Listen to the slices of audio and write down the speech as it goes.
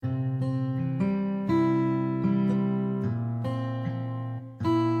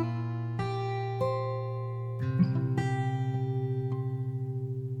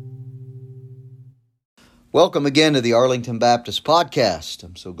Welcome again to the Arlington Baptist Podcast.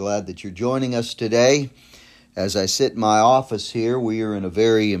 I'm so glad that you're joining us today. As I sit in my office here, we are in a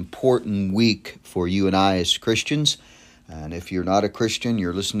very important week for you and I as Christians. And if you're not a Christian,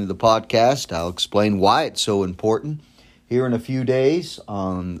 you're listening to the podcast, I'll explain why it's so important. Here in a few days,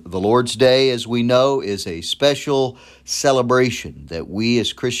 on the Lord's Day, as we know, is a special celebration that we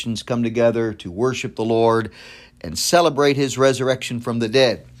as Christians come together to worship the Lord and celebrate His resurrection from the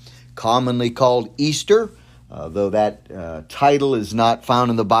dead, commonly called Easter. Though that title is not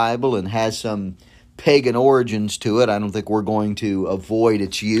found in the Bible and has some pagan origins to it, I don't think we're going to avoid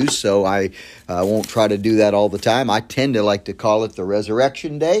its use, so I won't try to do that all the time. I tend to like to call it the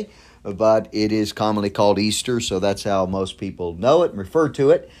Resurrection Day, but it is commonly called Easter, so that's how most people know it and refer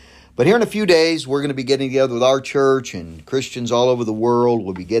to it. But here in a few days, we're going to be getting together with our church, and Christians all over the world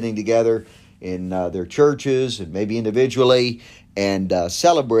will be getting together in their churches and maybe individually, and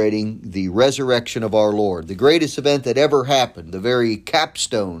celebrating the resurrection of our Lord, the greatest event that ever happened, the very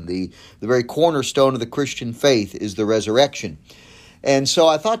capstone, the very cornerstone of the Christian faith is the resurrection. And so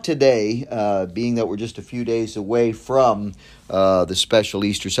I thought today, being that we're just a few days away from the special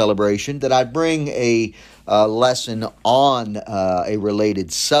Easter celebration, that I'd bring a lesson on a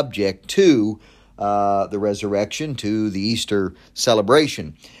related subject to the resurrection, to the Easter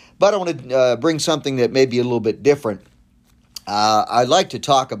celebration. But I want to bring something that may be a little bit different. I'd like to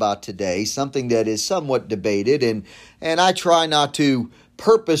talk about today something that is somewhat debated, and I try not to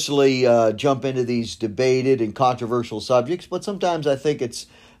purposely jump into these debated and controversial subjects, but sometimes I think it's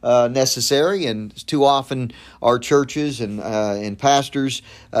necessary, and too often our churches and pastors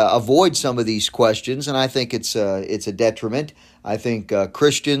avoid some of these questions, and I think it's a detriment. I think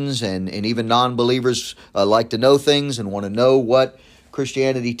Christians and even non-believers like to know things and want to know what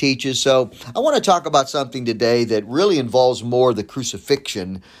Christianity teaches. So I want to talk about something today that really involves more the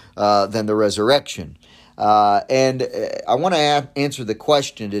crucifixion than the resurrection. And I want to answer the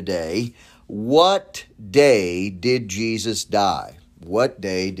question today, what day did Jesus die? What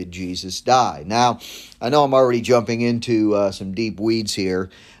day did Jesus die? Now, I know I'm already jumping into some deep weeds here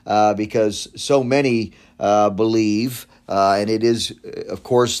because so many believe, and it is, of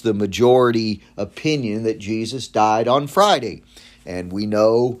course, the majority opinion that Jesus died on Friday. And we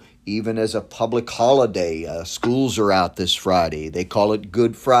know, even as a public holiday, schools are out this Friday. They call it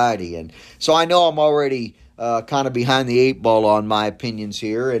Good Friday. And so I know I'm already kind of behind the eight ball on my opinions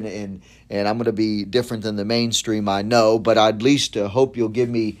here, and I'm going to be different than the mainstream, I know, but I at least hope you'll give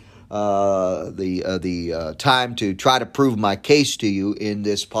me the time to try to prove my case to you in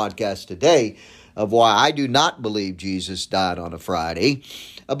this podcast today of why I do not believe Jesus died on a Friday.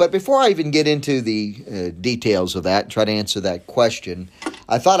 But before I even get into the details of that and try to answer that question,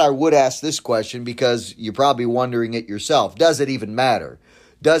 I thought I would ask this question because you're probably wondering it yourself. Does it even matter?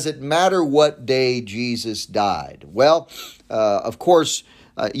 Does it matter what day Jesus died? Well, of course,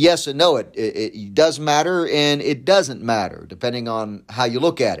 yes and no. It does matter and it doesn't matter, depending on how you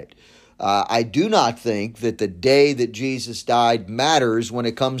look at it. I do not think that the day that Jesus died matters when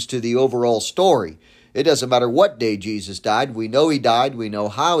it comes to the overall story. It doesn't matter what day Jesus died. We know He died. We know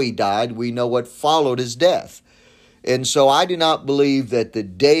how He died. We know what followed His death. And so I do not believe that the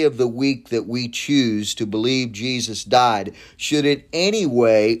day of the week that we choose to believe Jesus died should in any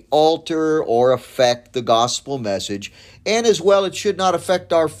way alter or affect the gospel message. And as well, it should not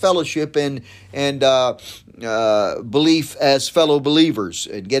affect our fellowship and belief as fellow believers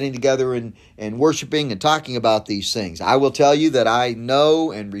and getting together and worshiping and talking about these things. I will tell you that I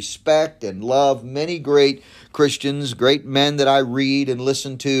know and respect and love many great Christians, great men that I read and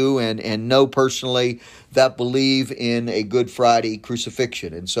listen to and know personally that believe in a Good Friday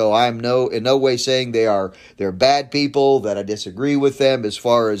crucifixion. And so I'm in no way saying they're bad people, that I disagree with them as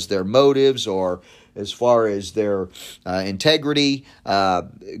far as their motives or as far as their integrity.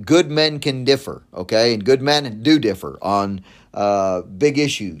 Good men can differ, okay? And good men do differ on big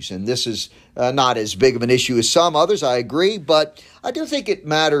issues. And this is not as big of an issue as some others, I agree. But I do think it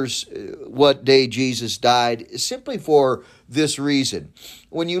matters what day Jesus died, simply for this reason.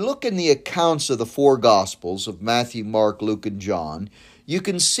 When you look in the accounts of the four Gospels of Matthew, Mark, Luke, and John, you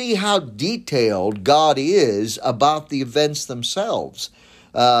can see how detailed God is about the events themselves.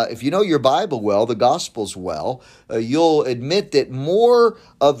 If you know your Bible well, the Gospels well, you'll admit that more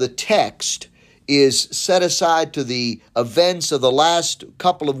of the text is set aside to the events of the last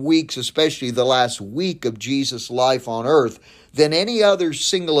couple of weeks, especially the last week of Jesus' life on earth, than any other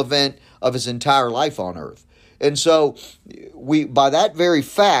single event of His entire life on earth. And so by that very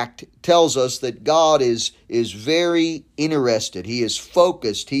fact tells us that God is very interested. He is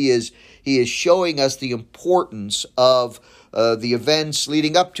focused. He is showing us the importance of the events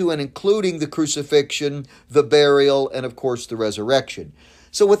leading up to and including the crucifixion, the burial, and of course the resurrection.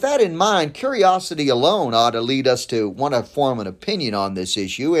 So with that in mind, curiosity alone ought to lead us to want to form an opinion on this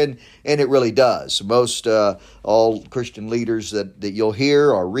issue, and it really does. Most all Christian leaders that you'll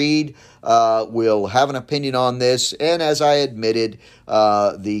hear or read will have an opinion on this, and as I admitted,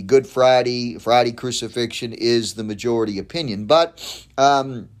 the Good Friday crucifixion is the majority opinion. But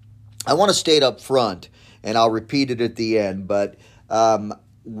I want to state up front, and I'll repeat it at the end, but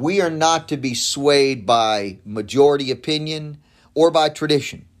we are not to be swayed by majority opinion or by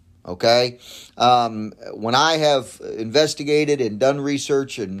tradition, okay? When I have investigated and done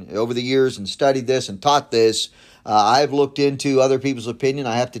research and over the years and studied this and taught this, I've looked into other people's opinion.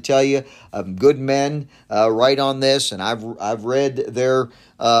 I have to tell you, good men write on this, and I've read their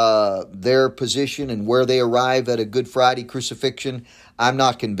position and where they arrive at a Good Friday crucifixion. I'm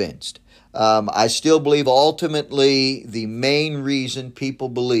not convinced. I still believe ultimately the main reason people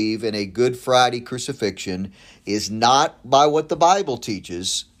believe in a Good Friday crucifixion is not by what the Bible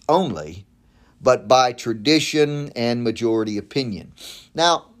teaches only, but by tradition and majority opinion.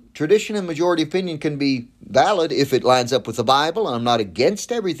 Now, tradition and majority opinion can be valid if it lines up with the Bible, and I'm not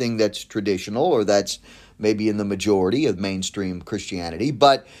against everything that's traditional or that's maybe in the majority of mainstream Christianity.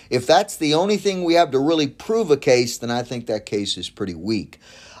 But if that's the only thing we have to really prove a case, then I think that case is pretty weak.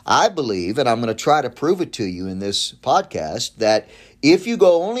 I believe, and I'm going to try to prove it to you in this podcast, that if you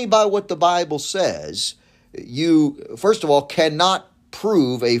go only by what the Bible says, you, first of all, cannot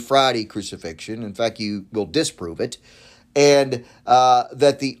prove a Friday crucifixion. In fact, you will disprove it. And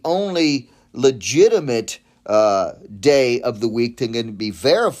that the only legitimate day of the week that can be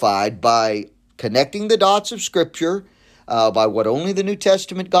verified by connecting the dots of Scripture, by what only the New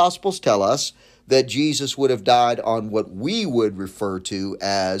Testament Gospels tell us, that Jesus would have died on what we would refer to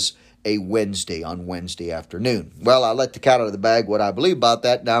as a Wednesday, on Wednesday afternoon. Well, I let the cat out of the bag what I believe about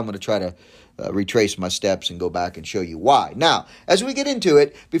that. Now I'm going to try to retrace my steps and go back and show you why. Now, as we get into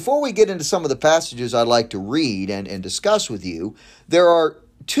it, before we get into some of the passages I'd like to read and discuss with you, there are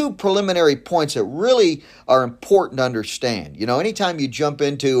two preliminary points that really are important to understand. You know, anytime you jump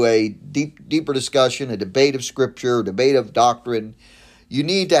into a deeper discussion, a debate of Scripture, a debate of doctrine, you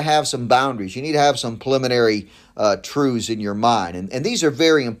need to have some boundaries. You need to have some preliminary truths in your mind. And these are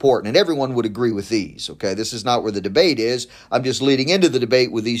very important, and everyone would agree with these, okay? This is not where the debate is. I'm just leading into the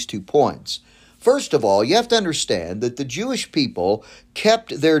debate with these 2 points. First of all, you have to understand that the Jewish people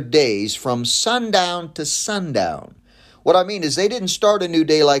kept their days from sundown to sundown. What I mean is they didn't start a new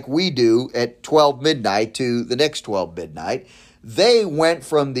day like we do at 12 midnight to the next 12 midnight. They went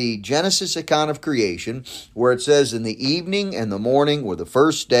from the Genesis account of creation, where it says in the evening and the morning were the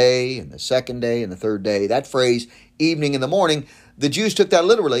first day, and the second day and the third day. That phrase, evening and the morning, the Jews took that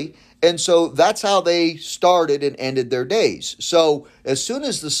literally, and so that's how they started and ended their days. So as soon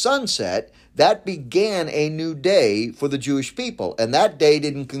as the sun set, that began a new day for the Jewish people, and that day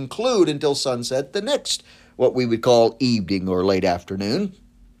didn't conclude until sunset the next, what we would call evening or late afternoon.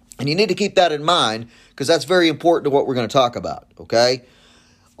 And you need to keep that in mind because that's very important to what we're going to talk about, okay?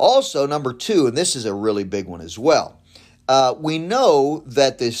 Also, number 2, and this is a really big one as well, we know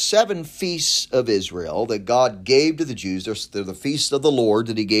that the 7 feasts of Israel that God gave to the Jews, they're the feasts of the Lord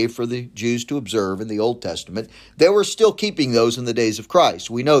that He gave for the Jews to observe in the Old Testament. They were still keeping those in the days of Christ.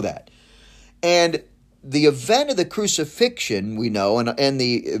 We know that. And the event of the crucifixion, we know, and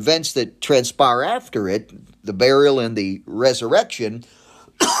the events that transpire after it, the burial and the resurrection,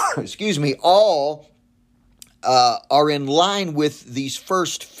 all are in line with these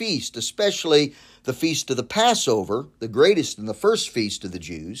first feasts, especially the feast of the Passover, the greatest and the first feast of the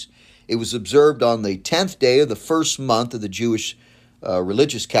Jews. It was observed on the 10th day of the first month of the Jewish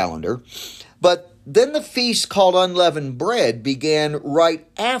religious calendar. But then the feast called unleavened bread began right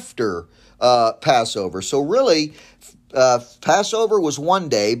after Passover. So really, Passover was 1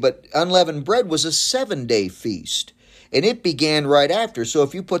 day, but unleavened bread was a 7-day feast. And it began right after. So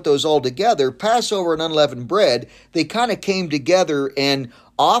if you put those all together, Passover and unleavened bread, they kind of came together, and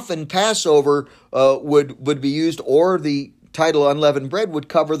often Passover would be used, or the title unleavened bread would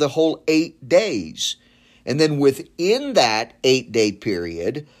cover the whole 8 days. And then within that 8-day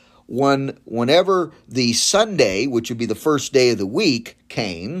period, whenever the Sunday, which would be the first day of the week,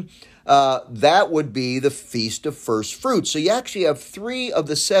 came, that would be the Feast of First Fruits. So you actually have 3 of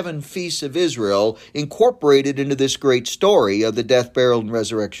the 7 feasts of Israel incorporated into this great story of the death, burial, and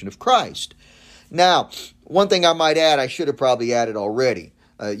resurrection of Christ. Now, one thing I might add, I should have probably added already.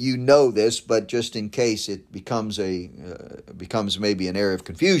 You know this, but just in case it becomes maybe an area of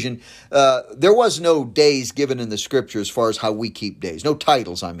confusion, there was no days given in the Scripture as far as how we keep days. No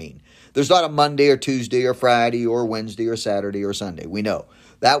titles, I mean. There's not a Monday or Tuesday or Friday or Wednesday or Saturday or Sunday. We know.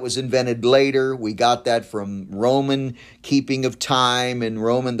 That was invented later. We got that from Roman keeping of time and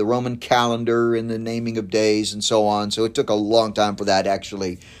the Roman calendar and the naming of days and so on. So it took a long time for that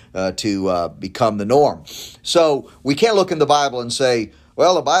actually to become the norm. So we can't look in the Bible and say,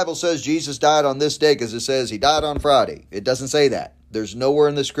 well, the Bible says Jesus died on this day because it says he died on Friday. It doesn't say that. There's nowhere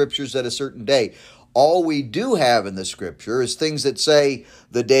in the Scriptures that a certain day. All we do have in the Scripture is things that say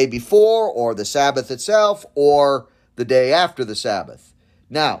the day before or the Sabbath itself or the day after the Sabbath.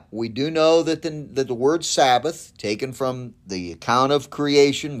 Now, we do know that the word Sabbath, taken from the account of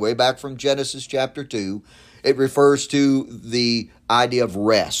creation, way back from Genesis chapter 2, it refers to the idea of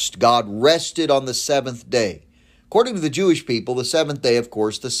rest. God rested on the seventh day. According to the Jewish people, the seventh day, of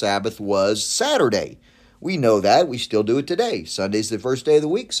course, the Sabbath was Saturday. We know that. We still do it today. Sunday's the first day of the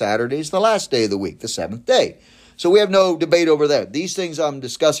week. Saturday's the last day of the week, the seventh day. So we have no debate over that. These things I'm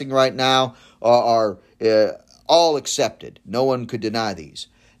discussing right now are all accepted. No one could deny these.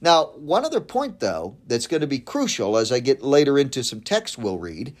 Now, one other point, though, that's going to be crucial as I get later into some text we'll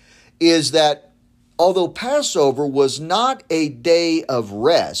read, is that although Passover was not a day of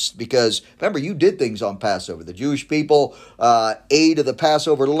rest, because remember, you did things on Passover. The Jewish people ate of the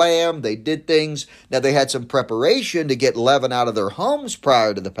Passover lamb. They did things. Now, they had some preparation to get leaven out of their homes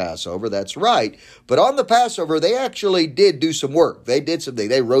prior to the Passover. That's right. But on the Passover, they actually did do some work. They did something.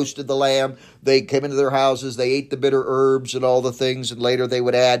 They roasted the lamb. They came into their houses. They ate the bitter herbs and all the things. And later they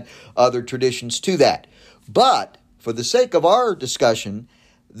would add other traditions to that. But for the sake of our discussion,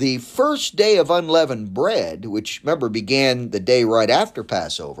 the first day of unleavened bread, which, remember, began the day right after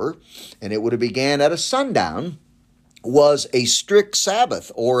Passover, and it would have began at a sundown, was a strict Sabbath,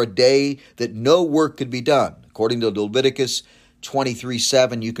 or a day that no work could be done. According to Leviticus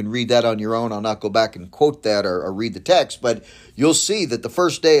 23:7, you can read that on your own. I'll not go back and quote that or read the text, but you'll see that the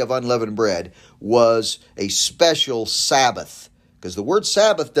first day of unleavened bread was a special Sabbath, because the word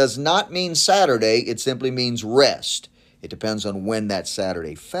Sabbath does not mean Saturday, it simply means rest. It depends on when that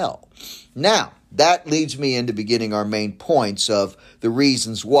Saturday fell. Now, that leads me into beginning our main points of the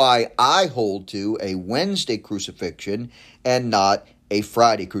reasons why I hold to a Wednesday crucifixion and not a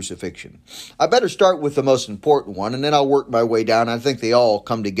Friday crucifixion. I better start with the most important one, and then I'll work my way down. I think they all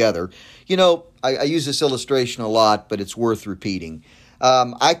come together. You know, I use this illustration a lot, but it's worth repeating.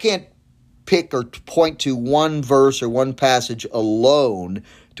 I can't pick or point to one verse or one passage alone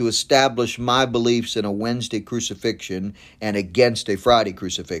to establish my beliefs in a Wednesday crucifixion and against a Friday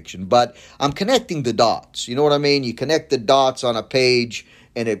crucifixion. But I'm connecting the dots. You know what I mean? You connect the dots on a page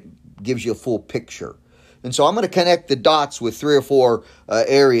and it gives you a full picture. And so I'm going to connect the dots with 3 or 4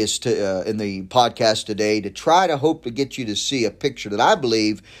 areas in the podcast today to try to hope to get you to see a picture that I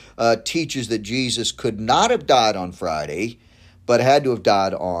believe teaches that Jesus could not have died on Friday, but had to have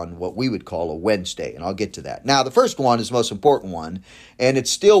died on what we would call a Wednesday, and I'll get to that. Now, the first one is the most important one, and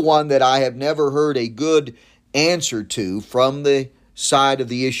it's still one that I have never heard a good answer to from the side of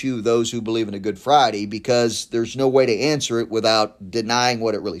the issue of those who believe in a Good Friday, because there's no way to answer it without denying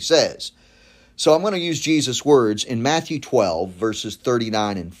what it really says. So I'm going to use Jesus' words in Matthew 12, verses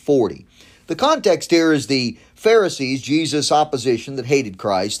 39 and 40. The context here is the Pharisees, Jesus' opposition that hated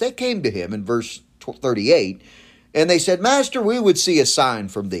Christ. They came to him in verse 38, and they said, Master, we would see a sign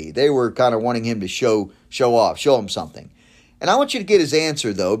from thee. They were kind of wanting him to show off, show him something. And I want you to get his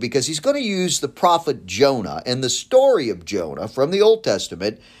answer, though, because he's going to use the prophet Jonah and the story of Jonah from the Old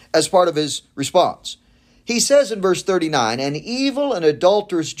Testament as part of his response. He says in verse 39, An evil and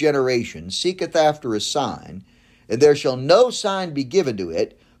adulterous generation seeketh after a sign, and there shall no sign be given to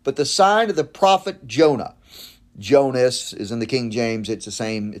it, but the sign of the prophet Jonah. Jonas is in the King James. It's the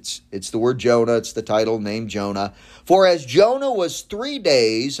same. It's the word Jonah. It's the title name Jonah. For as Jonah was 3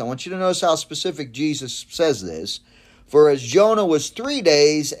 days, I want you to notice how specific Jesus says this. For as Jonah was 3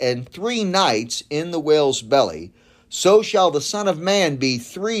 days and 3 nights in the whale's belly, so shall the Son of Man be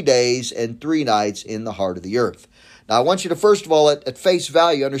 3 days and 3 nights in the heart of the earth. Now, I want you to, first of all, at face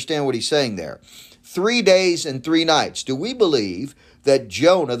value, understand what he's saying there. 3 days and 3 nights. Do we believe that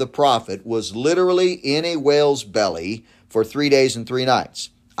Jonah the prophet was literally in a whale's belly for 3 days and 3 nights?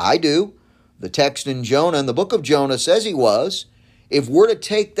 I do. The text in Jonah, in the book of Jonah, says he was. If we're to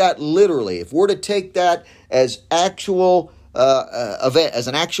take that literally, if we're to take that as actual event, as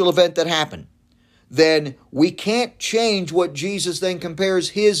an actual event that happened, then we can't change what Jesus then compares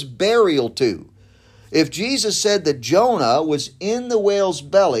his burial to. If Jesus said that Jonah was in the whale's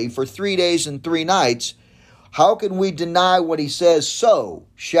belly for 3 days and 3 nights, how can we deny what he says, so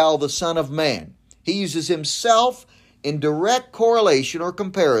shall the Son of Man? He uses himself in direct correlation or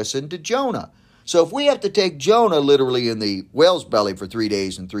comparison to Jonah. So if we have to take Jonah literally in the whale's belly for 3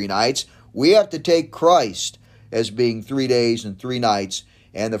 days and 3 nights, we have to take Christ as being 3 days and 3 nights.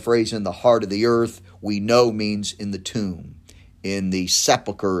 And the phrase in the heart of the earth, we know means in the tomb, in the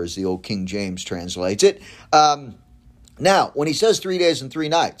sepulcher, as the old King James translates it. Now, when he says 3 days and 3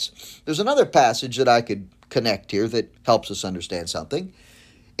 nights, there's another passage that I could connect here that helps us understand something.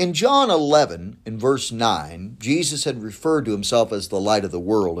 In John 11, in verse 9, Jesus had referred to himself as the light of the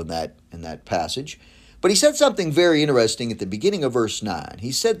world in that passage. But he said something very interesting at the beginning of verse 9.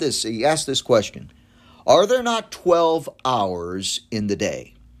 He said this, he asked this question, "Are there not 12 hours in the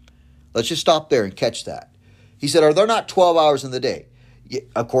day?" Let's just stop there and catch that. He said, "Are there not 12 hours in the day?"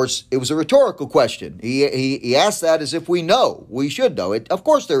 Of course, it was a rhetorical question. He asked that as if we know. We should know it. Of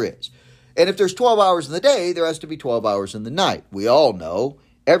course there is. And if there's 12 hours in the day, there has to be 12 hours in the night. We all know,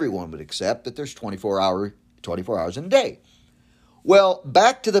 everyone would accept that there's 24 hours in a day. Well,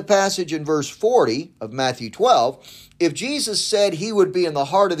 back to the passage in verse 40 of Matthew 12, if Jesus said he would be in the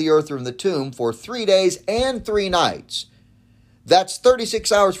heart of the earth or in the tomb for 3 days and 3 nights, that's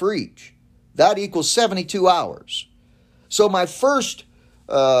 36 hours for each. That equals 72 hours. So my first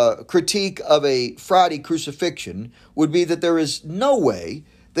critique of a Friday crucifixion would be that there is no way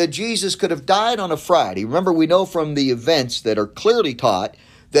that Jesus could have died on a Friday. Remember, we know from the events that are clearly taught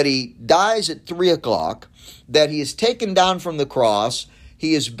that he dies at 3 o'clock, that he is taken down from the cross,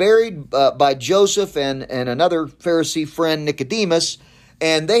 he is buried by Joseph and another Pharisee friend, Nicodemus,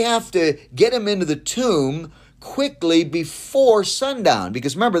 and they have to get him into the tomb quickly before sundown,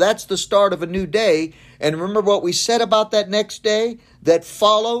 because remember, that's the start of a new day. And remember what we said about that next day that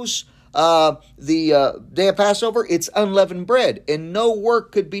follows the day of Passover? It's unleavened bread, and no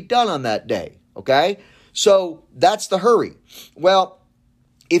work could be done on that day, okay? So that's the hurry. Well,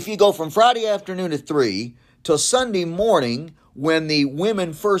 if you go from Friday afternoon at 3 till Sunday morning, when the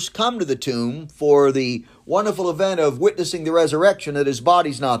women first come to the tomb for the wonderful event of witnessing the resurrection, that his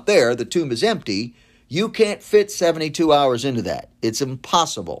body's not there, the tomb is empty, you can't fit 72 hours into that. It's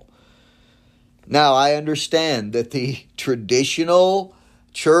impossible. Now, I understand that the traditional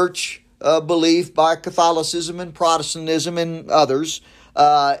church belief by Catholicism and Protestantism and others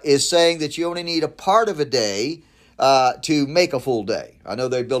is saying that you only need a part of a day to make a full day. I know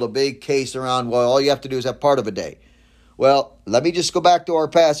they build a big case around, well, all you have to do is have part of a day. Well, let me just go back to our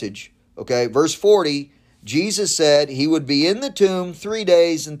passage. Okay, verse 40, Jesus said he would be in the tomb 3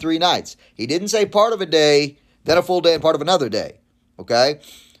 days and 3 nights. He didn't say part of a day, then a full day and part of another day. Okay?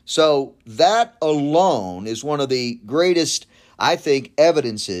 So that alone is one of the greatest, I think,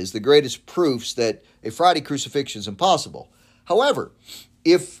 evidences, the greatest proofs that a Friday crucifixion is impossible. However,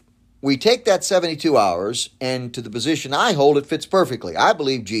 if we take that 72 hours and to the position I hold, it fits perfectly. I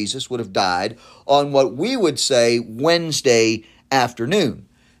believe Jesus would have died on what we would say Wednesday afternoon.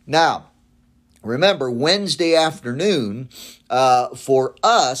 Now, remember, Wednesday afternoon for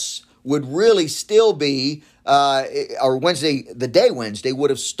us would really still be, or Wednesday, the day Wednesday would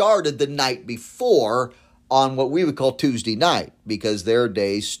have started the night before on what we would call Tuesday night, because their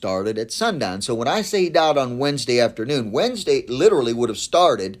days started at sundown. So when I say he died on Wednesday afternoon, Wednesday literally would have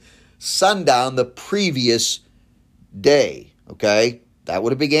started sundown the previous day, okay? That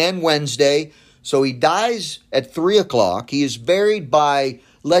would have began Wednesday. So he dies at 3 o'clock. He is buried by,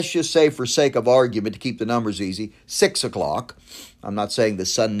 let's just say for sake of argument, to keep the numbers easy, 6 o'clock. I'm not saying the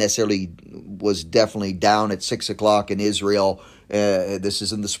sun necessarily was definitely down at 6 o'clock in Israel. This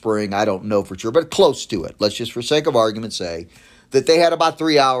is in the spring. I don't know for sure, but close to it. Let's just for sake of argument say that they had about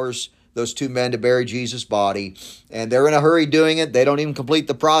 3 hours, those two men, to bury Jesus' body. And they're in a hurry doing it. They don't even complete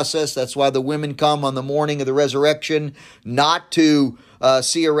the process. That's why the women come on the morning of the resurrection, not to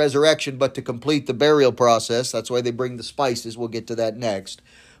see a resurrection, but to complete the burial process. That's why they bring the spices. We'll get to that next.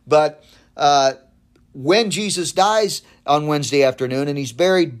 But when Jesus dies on Wednesday afternoon and he's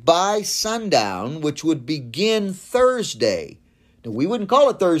buried by sundown, which would begin Thursday. Now, we wouldn't call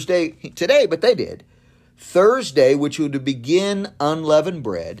it Thursday today, but they did. Thursday, which would begin unleavened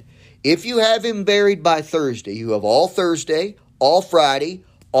bread. If you have him buried by Thursday, you have all Thursday, all Friday,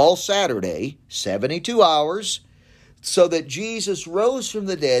 all Saturday, 72 hours, so that Jesus rose from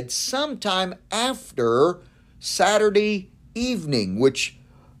the dead sometime after Saturday evening, which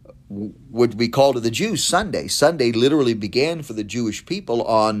would be called to the Jews Sunday. Sunday literally began for the Jewish people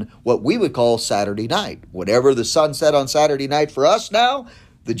on what we would call Saturday night. Whatever the sun set on Saturday night for us now,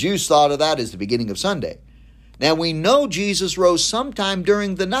 the Jews thought of that as the beginning of Sunday. Now, we know Jesus rose sometime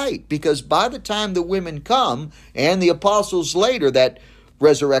during the night, because by the time the women come and the apostles later that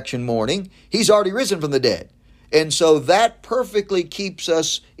resurrection morning, he's already risen from the dead. And so that perfectly keeps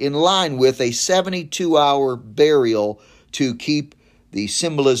us in line with a 72-hour burial to keep the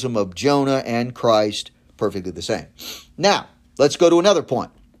symbolism of Jonah and Christ perfectly the same. Now, let's go to another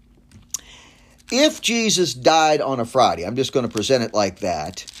point. If Jesus died on a Friday, I'm just going to present it like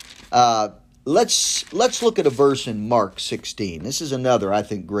that. Let's look at a verse in Mark 16. This is another, I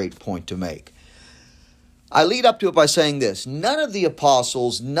think, great point to make. I lead up to it by saying this. None of the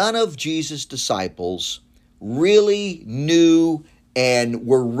apostles, none of Jesus' disciples really knew and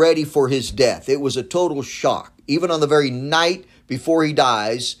were ready for his death. It was a total shock. Even on the very night before he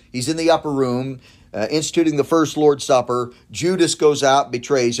dies, he's in the upper room, instituting the first Lord's Supper. Judas goes out,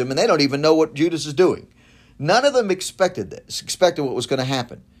 betrays him, and they don't even know what Judas is doing. None of them expected this, expected what was going to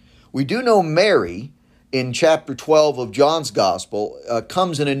happen. We do know Mary, in chapter 12 of John's Gospel,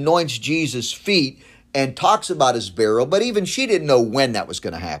 comes and anoints Jesus' feet and talks about his burial, but even she didn't know when that was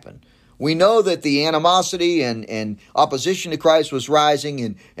going to happen. We know that the animosity and opposition to Christ was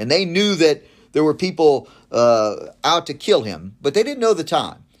rising, and they knew that there were people out to kill him, but they didn't know the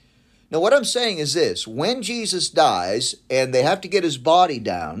time. Now, what I'm saying is this. When Jesus dies and they have to get his body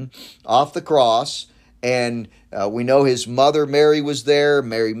down off the cross, and we know his mother Mary was there,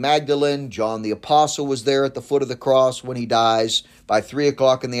 Mary Magdalene, John the Apostle was there at the foot of the cross when he dies. By 3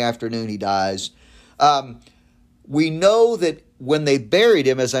 o'clock in the afternoon, he dies. We know that when they buried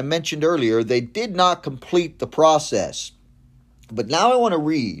him, as I mentioned earlier, they did not complete the process. But now I want to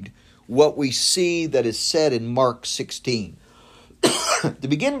read what we see that is said in Mark 16. To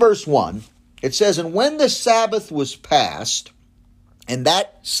begin verse 1, it says, "And when the Sabbath was past," and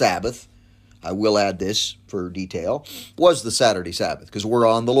that Sabbath, I will add this for detail, was the Saturday Sabbath, because we're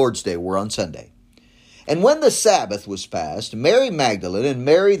on the Lord's Day, we're on Sunday. "And when the Sabbath was past, Mary Magdalene and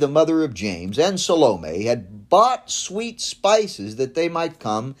Mary the mother of James and Salome had bought sweet spices that they might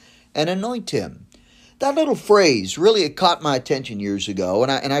come and anoint him." That little phrase really had caught my attention years ago,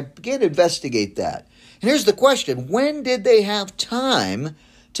 and I began to investigate that. And here's the question. When did they have time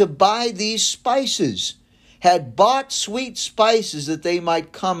to buy these spices? Had bought sweet spices that they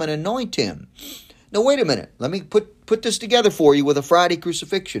might come and anoint him. Now, wait a minute. Let me put this together for you with a Friday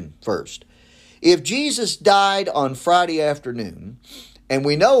crucifixion first. If Jesus died on Friday afternoon, and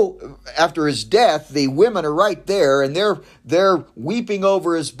we know after his death, the women are right there, and they're weeping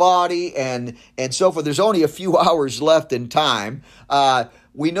over his body and so forth. There's only a few hours left in time.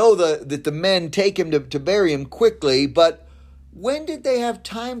 We know that the men take him to bury him quickly, but when did they have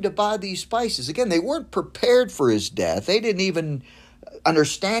time to buy these spices? Again, they weren't prepared for his death. They didn't even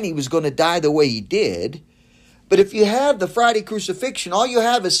understand he was going to die the way he did. But if you have the Friday crucifixion, all you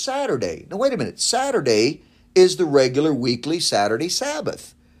have is Saturday. Now, wait a minute. Saturday is the regular weekly Saturday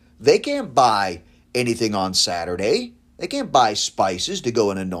Sabbath. They can't buy anything on Saturday. They can't buy spices to go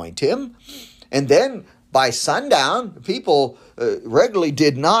and anoint him. And then by sundown, people regularly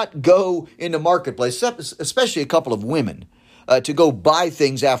did not go into marketplace, especially a couple of women, to go buy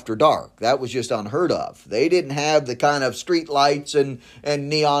things after dark. That was just unheard of. They didn't have the kind of street lights and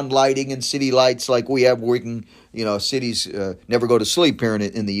neon lighting and city lights like we have where we can, cities never go to sleep here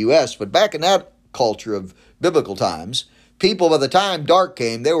in the U.S. But back in that culture of biblical times, people, by the time dark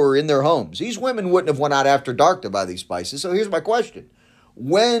came, they were in their homes. These women wouldn't have went out after dark to buy these spices. So here's my question.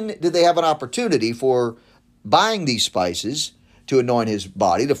 When did they have an opportunity for buying these spices to anoint his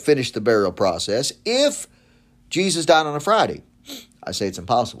body, to finish the burial process, if Jesus died on a Friday? I say it's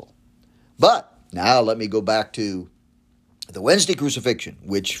impossible. But now let me go back to the Wednesday crucifixion,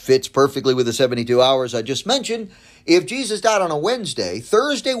 which fits perfectly with the 72 hours I just mentioned. If Jesus died on a Wednesday,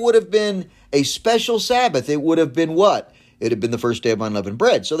 Thursday would have been a special Sabbath. It would have been what? It would have been the first day of unleavened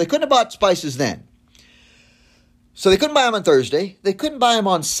bread. So they couldn't have bought spices then. So they couldn't buy them on Thursday. They couldn't buy them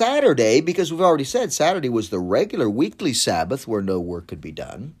on Saturday because we've already said Saturday was the regular weekly Sabbath where no work could be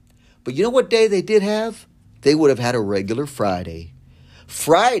done. But you know what day they did have? They would have had a regular Friday.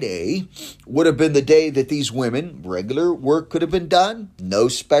 Friday would have been the day that these women, regular work could have been done. No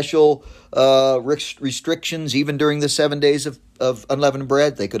special restrictions, even during the 7 days of unleavened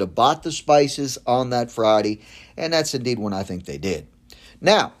bread. They could have bought the spices on that Friday, and that's indeed when I think they did.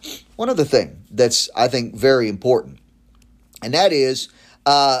 Now, one other thing that's, I think, very important, and that is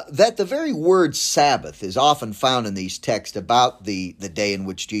that the very word Sabbath is often found in these texts about the day in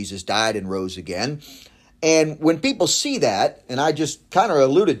which Jesus died and rose again. And when people see that, and I just kind of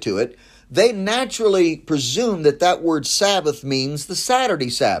alluded to it, they naturally presume that word Sabbath means the Saturday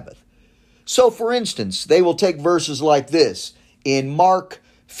Sabbath. So, for instance, they will take verses like this in Mark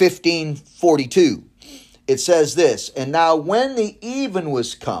 15:42. It says this, "And now when the even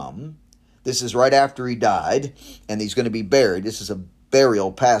was come," this is right after he died, and he's going to be buried. This is a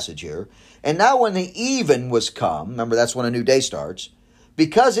burial passage here. "And now when the even was come," remember that's when a new day starts,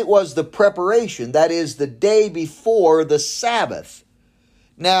 "because it was the preparation," that is the day before the Sabbath.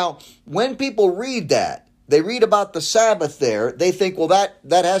 Now, when people read that, they read about the Sabbath there, they think, well,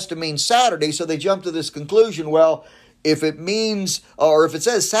 that has to mean Saturday, so they jump to this conclusion, well, if it means, or if it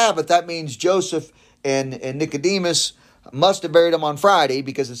says Sabbath, that means Joseph and Nicodemus must have buried him on Friday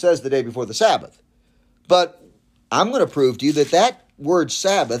because it says the day before the Sabbath. But I'm going to prove to you that that word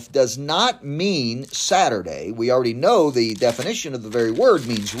Sabbath does not mean Saturday. We already know the definition of the very word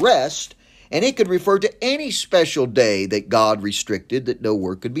means rest, and it could refer to any special day that God restricted that no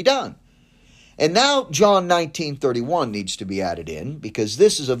work could be done. And now John 19:31 needs to be added in because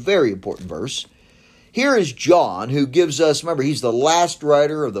this is a very important verse. Here is John who gives us, remember, he's the last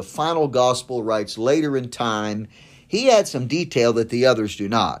writer of the final gospel, writes later in time. He adds some detail that the others do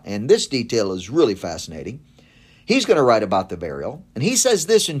not, and this detail is really fascinating. He's going to write about the burial, and he says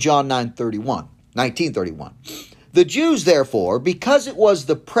this in John 19:31. The Jews, therefore, because it was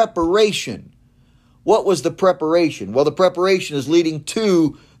the preparation. What was the preparation? Well, the preparation is leading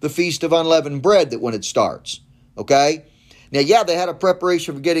to the Feast of Unleavened Bread that when it starts. Okay? Now, yeah, they had a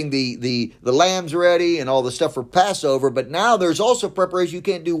preparation for getting the lambs ready and all the stuff for Passover, but now there's also preparation. You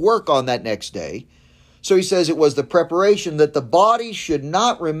can't do work on that next day. So he says it was the preparation that the body should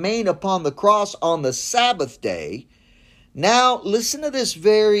not remain upon the cross on the Sabbath day. Now, listen to this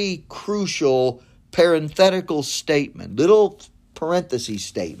very crucial parenthetical statement, little parenthesis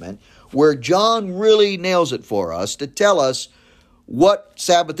statement, where John really nails it for us to tell us what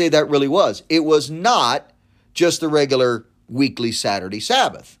Sabbath day that really was. It was not just the regular weekly Saturday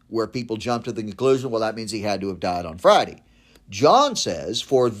Sabbath, where people jump to the conclusion, well, that means he had to have died on Friday. John says,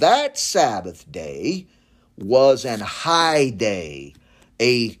 for that Sabbath day was an high day,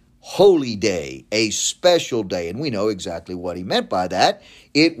 a holy day, a special day. And we know exactly what he meant by that.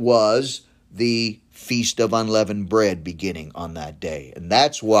 It was the Feast of Unleavened Bread beginning on that day. And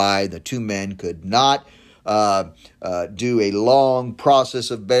that's why the two men could not do a long process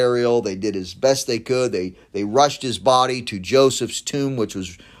of burial. They did as best they could. They rushed his body to Joseph's tomb, which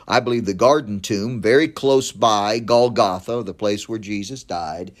was, I believe, the garden tomb, very close by Golgotha, the place where Jesus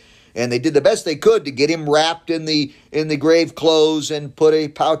died. And they did the best they could to get him wrapped in the grave clothes and put a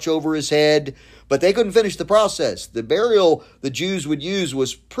pouch over his head. But they couldn't finish the process. The burial the Jews would use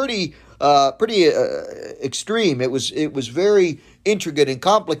was pretty extreme. It was very intricate and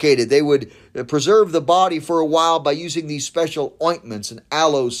complicated. They would preserve the body for a while by using these special ointments and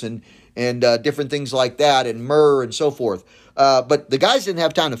aloes and different things like that, and myrrh and so forth. But the guys didn't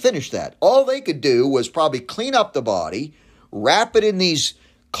have time to finish that. All they could do was probably clean up the body, wrap it in these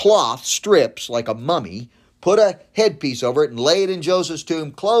cloth strips like a mummy, put a headpiece over it and lay it in Joseph's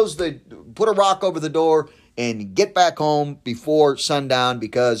tomb, put a rock over the door, and get back home before sundown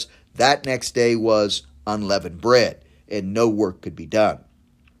because that next day was unleavened bread and no work could be done.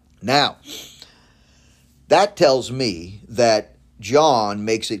 Now, that tells me that John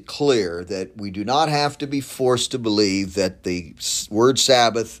makes it clear that we do not have to be forced to believe that the word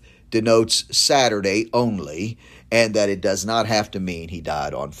Sabbath denotes Saturday only, and that it does not have to mean he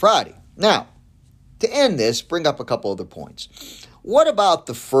died on Friday. Now, to end this, bring up a couple other points. What about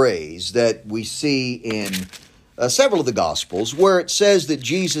the phrase that we see in several of the Gospels where it says that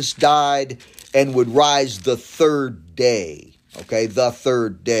Jesus died and would rise the third day? Okay, the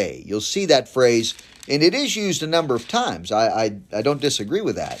third day. You'll see that phrase, and it is used a number of times. I don't disagree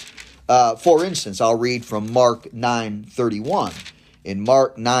with that. For instance, I'll read from Mark 9:31. In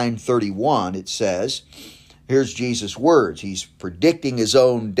Mark 9:31, it says, here's Jesus' words. He's predicting his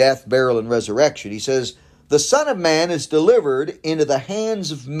own death, burial, and resurrection. He says, the Son of Man is delivered into the hands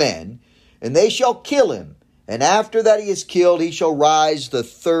of men, and they shall kill him. And after that he is killed, he shall rise the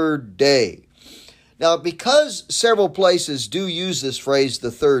third day. Now, because several places do use this phrase, the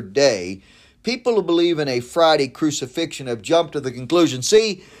third day, people who believe in a Friday crucifixion have jumped to the conclusion,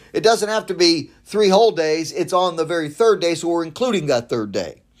 see, it doesn't have to be 3 whole days. It's on the very third day, so we're including that third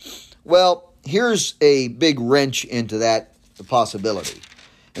day. Well, here's a big wrench into that possibility.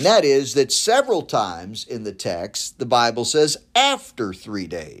 And that is that several times in the text, the Bible says after 3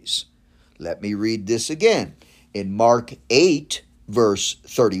 days. Let me read this again. In Mark 8, verse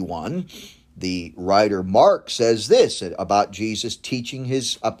 31, the writer Mark says this about Jesus teaching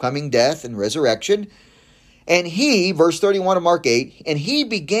his upcoming death and resurrection. And he, verse 31 of Mark 8, and he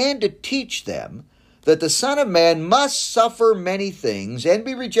began to teach them that the Son of Man must suffer many things and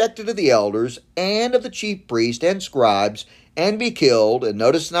be rejected of the elders and of the chief priests and scribes and be killed. And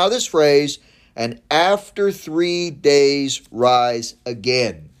notice now this phrase, and after 3 days rise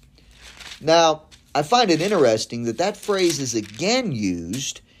again. Now, I find it interesting that that phrase is again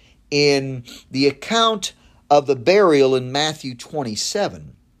used in the account of the burial in Matthew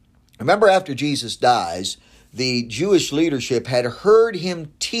 27. Remember, after Jesus dies, the Jewish leadership had heard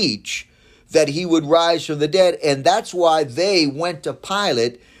him teach that he would rise from the dead, and that's why they went to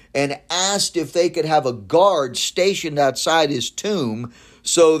Pilate and asked if they could have a guard stationed outside his tomb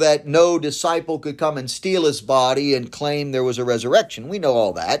so that no disciple could come and steal his body and claim there was a resurrection. We know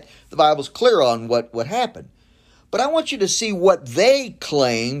all that. The Bible's clear on what happened. But I want you to see what they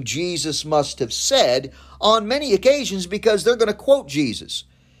claim Jesus must have said on many occasions, because they're going to quote Jesus.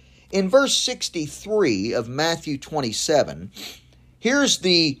 In verse 63 of Matthew 27, here's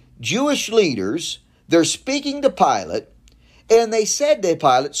the Jewish leaders. They're speaking to Pilate, and they said to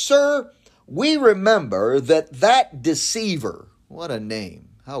Pilate, "Sir, we remember that deceiver," what a name,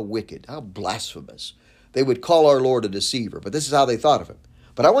 how wicked, how blasphemous. They would call our Lord a deceiver, but this is how they thought of him.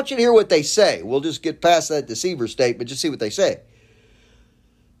 But I want you to hear what they say. We'll just get past that deceiver statement, just see what they say.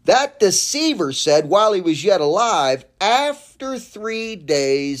 "That deceiver said while he was yet alive, 'After 3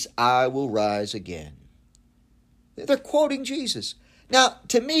 days I will rise again.'" They're quoting Jesus. Now,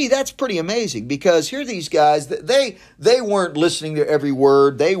 to me, that's pretty amazing, because here these guys, they weren't listening to every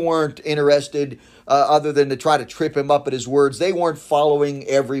word. They weren't interested other than to try to trip him up at his words. They weren't following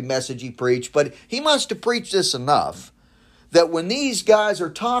every message he preached, but he must have preached this enough that when these guys are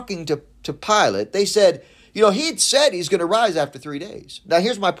talking to Pilate, they said, he'd said he's going to rise after 3 days. Now,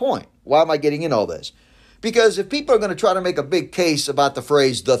 here's my point. Why am I getting in all this? Because if people are going to try to make a big case about the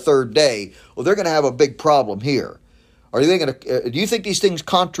phrase "the third day," well, they're going to have a big problem here. Do you think these things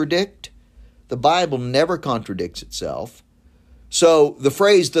contradict? The Bible never contradicts itself. So the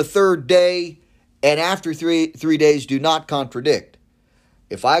phrase "the third day" and "after three days" do not contradict.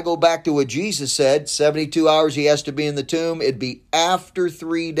 If I go back to what Jesus said, 72 hours he has to be in the tomb, it'd be after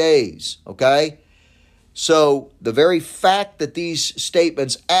 3 days, okay? So the very fact that these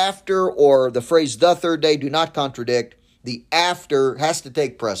statements "after" or the phrase "the third day" do not contradict, the "after" has to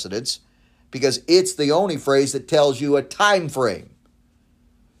take precedence, because it's the only phrase that tells you a time frame.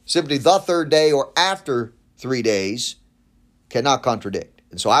 Simply "the third day" or "after 3 days" cannot contradict.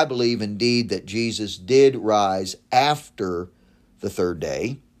 And so I believe indeed that Jesus did rise after the third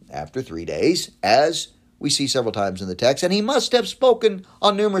day, after 3 days, as we see several times in the text. And he must have spoken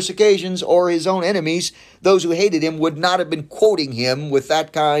on numerous occasions, or his own enemies, those who hated him, would not have been quoting him with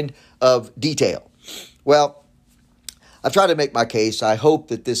that kind of detail. Well, I've tried to make my case. I hope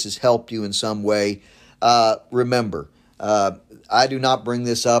that this has helped you in some way. Remember, I do not bring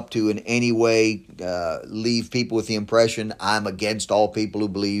this up to in any way leave people with the impression I'm against all people who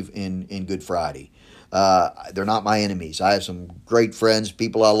believe in Good Friday. They're not my enemies. I have some great friends,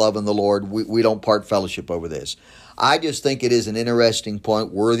 people I love in the Lord. We don't part fellowship over this. I just think it is an interesting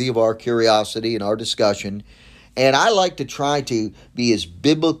point, worthy of our curiosity and our discussion. And I like to try to be as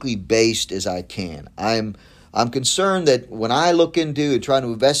biblically based as I can. I'm concerned that when I look into and try to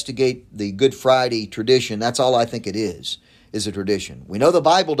investigate the Good Friday tradition, that's all I think it is a tradition. We know the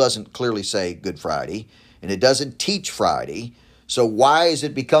Bible doesn't clearly say Good Friday, and it doesn't teach Friday. So why has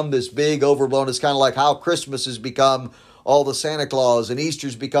it become this big overblown? It's kind of like how Christmas has become all the Santa Claus, and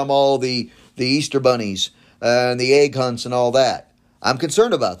Easter's become all the Easter bunnies and the egg hunts and all that. I'm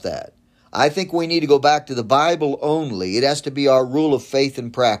concerned about that. I think we need to go back to the Bible only. It has to be our rule of faith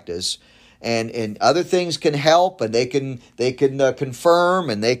and practice. And other things can help, and they can confirm,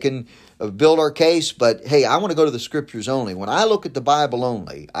 and they can build our case. But hey, I want to go to the Scriptures only. When I look at the Bible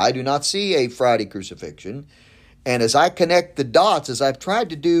only, I do not see a Friday crucifixion. And as I connect the dots, as I've tried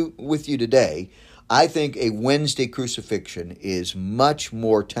to do with you today, I think a Wednesday crucifixion is much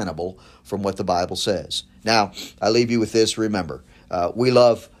more tenable from what the Bible says. Now, I leave you with this. Remember, we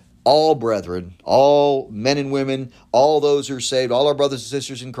love all brethren, all men and women, all those who are saved, all our brothers and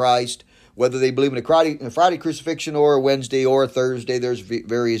sisters in Christ. Whether they believe in a Friday crucifixion or a Wednesday or a Thursday, there's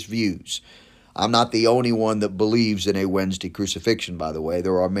various views. I'm not the only one that believes in a Wednesday crucifixion, by the way.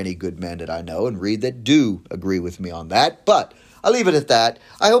 There are many good men that I know and read that do agree with me on that. But I'll leave it at that.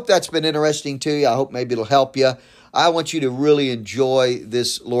 I hope that's been interesting to you. I hope maybe it'll help you. I want you to really enjoy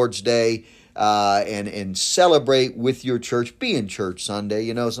this Lord's Day and celebrate with your church. Be in church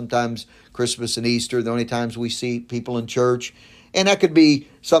Sunday. Sometimes Christmas and Easter are the only times we see people in church. And that could be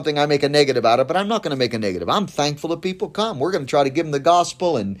something I make a negative out of, but I'm not going to make a negative. I'm thankful that people come. We're going to try to give them the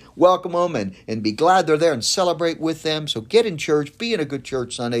gospel and welcome them and be glad they're there and celebrate with them. So get in church, be in a good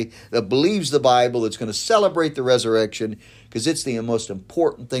church Sunday that believes the Bible, that's going to celebrate the resurrection, because it's the most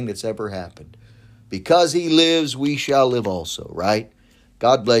important thing that's ever happened. Because he lives, we shall live also, right?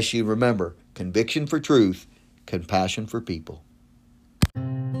 God bless you. Remember, conviction for truth, compassion for people.